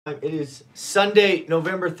It is Sunday,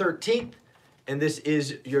 November 13th, and this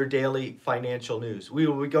is your daily financial news. We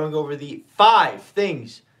will be going over the 5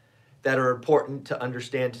 things that are important to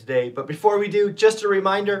understand today. But before we do, just a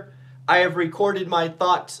reminder, I have recorded my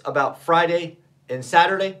thoughts about Friday and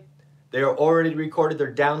Saturday. They are already recorded. They're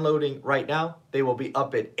downloading right now. They will be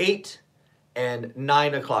up at 8 and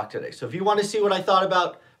 9 o'clock today. So if you want to see what I thought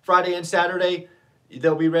about Friday and Saturday,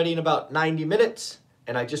 they'll be ready in about 90 minutes.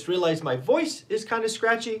 And I just realized my voice is kind of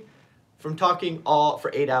scratchy from talking all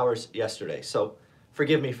for 8 hours yesterday. So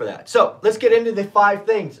forgive me for that. So let's get into the 5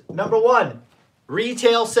 things. Number 1,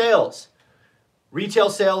 retail sales. Retail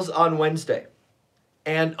sales on Wednesday.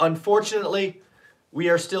 And unfortunately, we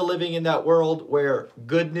are still living in that world where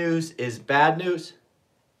good news is bad news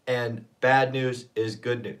and bad news is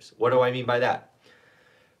good news. What do I mean by that?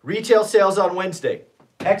 Retail sales on Wednesday.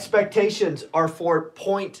 Expectations are for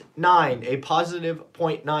 0.9, a positive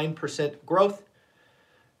 0.9% growth.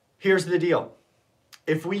 Here's the deal.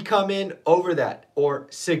 If we come in over that or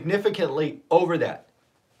significantly over that,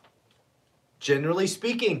 generally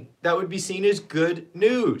speaking, that would be seen as good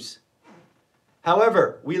news.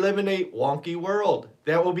 However, we live in a wonky world.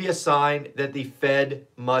 That will be a sign that the Fed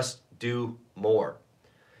must do more.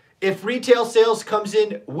 If retail sales comes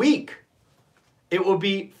in weak, it will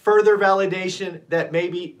be further validation that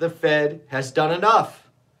maybe the Fed has done enough.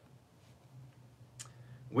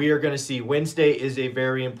 We are going to see Wednesday is a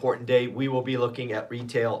very important day. We will be looking at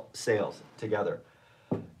retail sales together.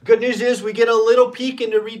 Good news is we get a little peek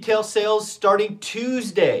into retail sales starting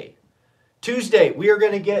Tuesday. Tuesday, we are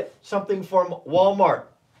going to get something from Walmart.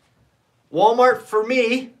 Walmart, for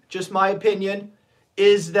me, just my opinion,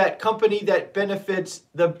 is that company that benefits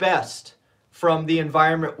the best from the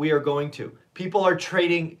environment we are going to. People are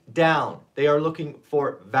trading down. They are looking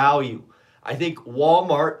for value. I think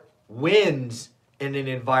Walmart wins in an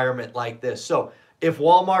environment like this. So if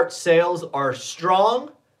Walmart sales are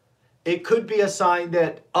strong, it could be a sign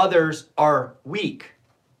that others are weak,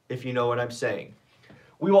 if you know what I'm saying.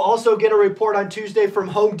 We will also get a report on Tuesday from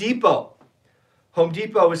Home Depot. Home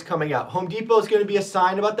Depot is coming out. Home Depot is going to be a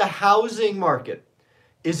sign about the housing market.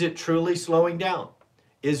 Is it truly slowing down?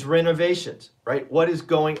 Is renovations, right? What is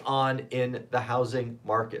going on in the housing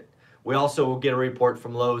market? We also will get a report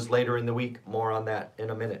from Lowe's later in the week. More on that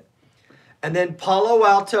in a minute. And then Palo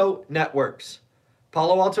Alto Networks.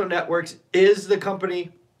 Palo Alto Networks is the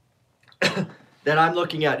company that I'm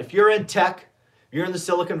looking at. If you're in tech, you're in the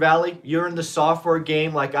Silicon Valley, you're in the software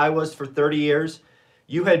game like I was for 30 years,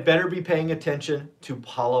 you had better be paying attention to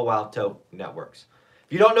Palo Alto Networks.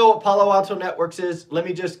 If you don't know what Palo Alto Networks is, let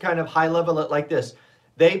me just kind of high level it like this.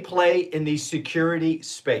 They play in the security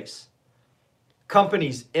space.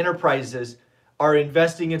 Companies, enterprises are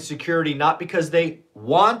investing in security not because they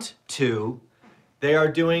want to, they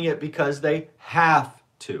are doing it because they have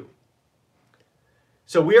to.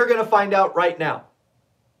 So we are going to find out right now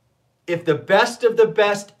if the best of the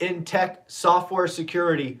best in tech software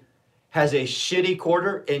security has a shitty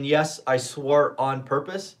quarter, and yes, I swore on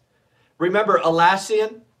purpose. Remember,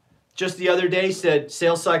 Atlassian just the other day said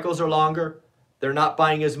sales cycles are longer. They're not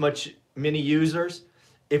buying as many users.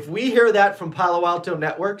 If we hear that from Palo Alto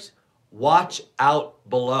Networks, watch out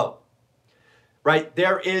below. Right?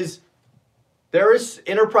 There is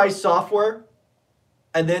enterprise software,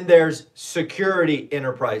 and then there's security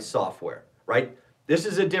enterprise software, right? This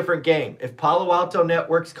is a different game. If Palo Alto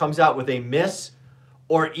Networks comes out with a miss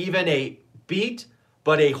or even a beat,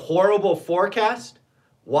 but a horrible forecast,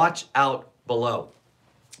 watch out below.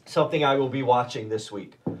 Something I will be watching this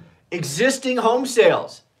week. Existing home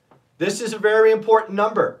sales. This is a very important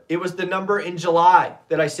number. It was the number in July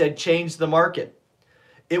that I said changed the market.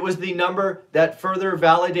 It was the number that further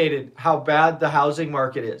validated how bad the housing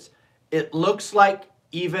market is. It looks like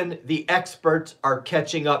even the experts are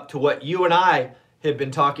catching up to what you and I have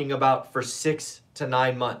been talking about for 6 to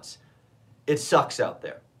 9 months. It sucks out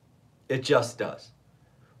there. It just does.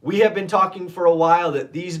 We have been talking for a while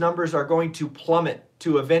that these numbers are going to plummet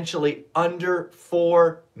to eventually under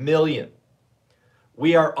 4 million.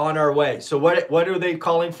 We are on our way. So what are they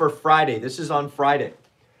calling for Friday? This is on Friday.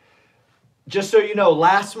 Just so you know,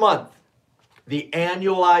 last month, the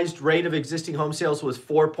annualized rate of existing home sales was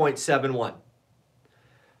 4.71.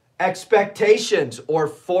 Expectations or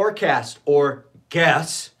forecast or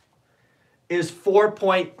guess is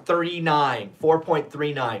 4.39.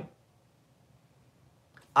 4.39.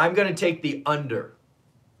 I'm going to take the under.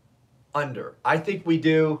 Under. I think we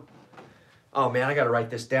do. Oh man, I got to write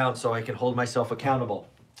this down so I can hold myself accountable.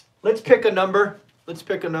 Let's pick a number. Let's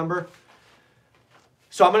pick a number.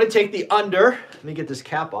 So I'm going to take the under. Let me get this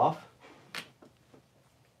cap off.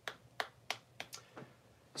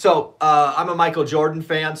 So I'm a Michael Jordan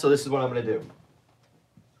fan, so this is what I'm going to do.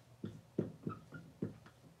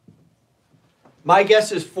 My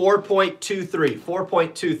guess is 4.23.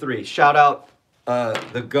 4.23. Shout out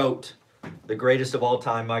the GOAT, the greatest of all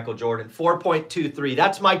time, Michael Jordan. 4.23.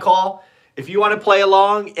 That's my call. If you want to play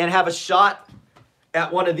along and have a shot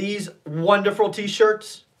at one of these wonderful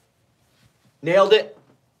t-shirts, nailed it.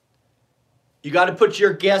 You got to put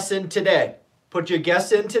your guess in today. Put your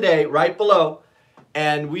guess in today right below,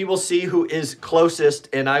 and we will see who is closest,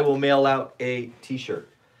 and I will mail out a t-shirt.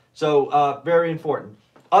 So very important.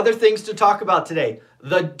 Other things to talk about today.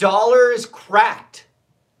 The dollar is cracked,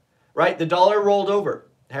 right? The dollar rolled over.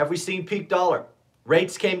 Have we seen peak dollar?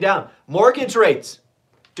 Rates came down. Mortgage rates.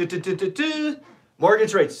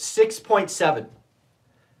 Mortgage rates, 6.7.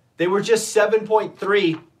 They were just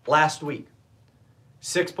 7.3 last week.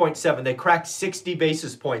 6.7. They cracked 60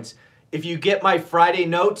 basis points. If you get my Friday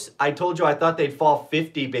notes, I told you I thought they'd fall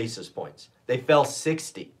 50 basis points. They fell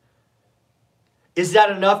 60. Is that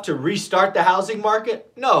enough to restart the housing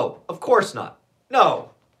market? No, of course not.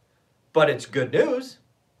 No. But it's good news.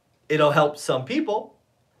 It'll help some people.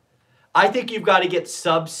 I think you've got to get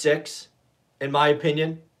sub 6, in my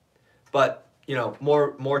opinion. But, you know,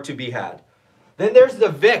 more to be had. Then there's the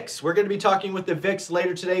VIX. We're going to be talking with the VIX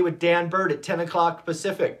later today with Dan Bird at 10 o'clock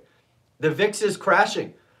Pacific. The VIX is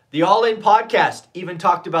crashing. The All In podcast even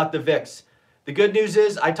talked about the VIX. The good news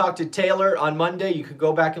is I talked to Taylor on Monday. You could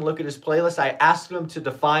go back and look at his playlist. I asked him to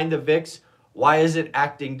define the VIX. Why is it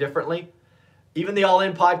acting differently? Even the All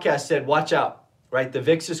In podcast said, watch out, right? The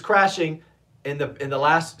VIX is crashing. In the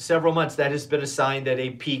last several months, that has been a sign that a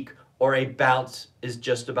peak or a bounce is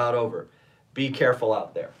just about over. Be careful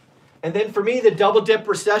out there. And then for me, the double dip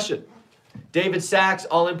recession. David Sachs,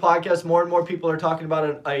 All In podcast, more and more people are talking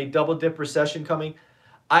about a double dip recession coming.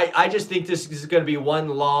 I just think this is going to be one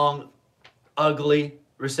long, ugly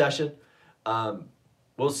recession.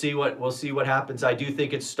 We'll see what happens. I do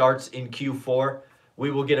think it starts in Q4. We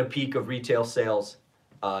will get a peak of retail sales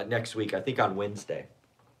next week, I think on Wednesday.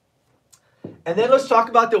 And then let's talk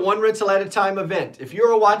about the One Rental at a Time event. If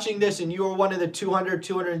you're watching this and you are one of the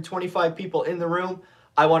 225 people in the room,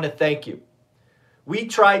 I want to thank you. We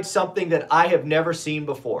tried something that I have never seen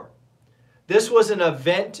before. This was an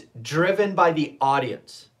event driven by the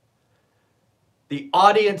audience. The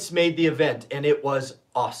audience made the event, and it was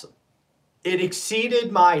awesome. It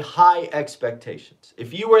exceeded my high expectations.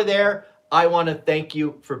 If you were there, I want to thank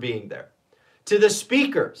you for being there. To the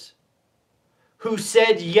speakers who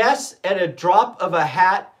said yes at a drop of a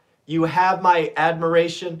hat, you have my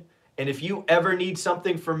admiration, and if you ever need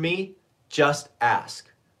something from me, just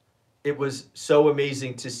ask. It was so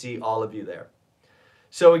amazing to see all of you there.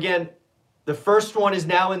 So again, the first one is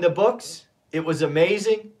now in the books. It was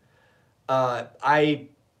amazing. I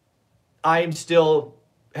still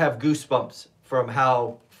have goosebumps from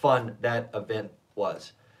how fun that event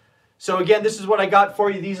was. So again, this is what I got for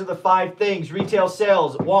you. These are the 5 things. Retail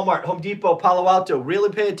sales, Walmart, Home Depot, Palo Alto. Really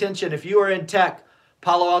pay attention. If you are in tech,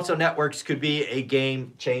 Palo Alto Networks could be a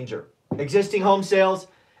game changer. Existing home sales,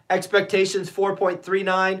 expectations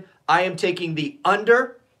 4.39. I am taking the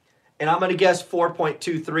under, and I'm going to guess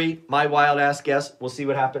 4.23. My wild ass guess. We'll see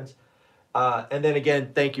what happens. And then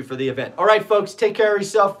again, thank you for the event. All right, folks, take care of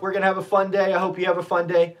yourself. We're going to have a fun day. I hope you have a fun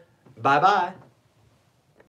day. Bye-bye.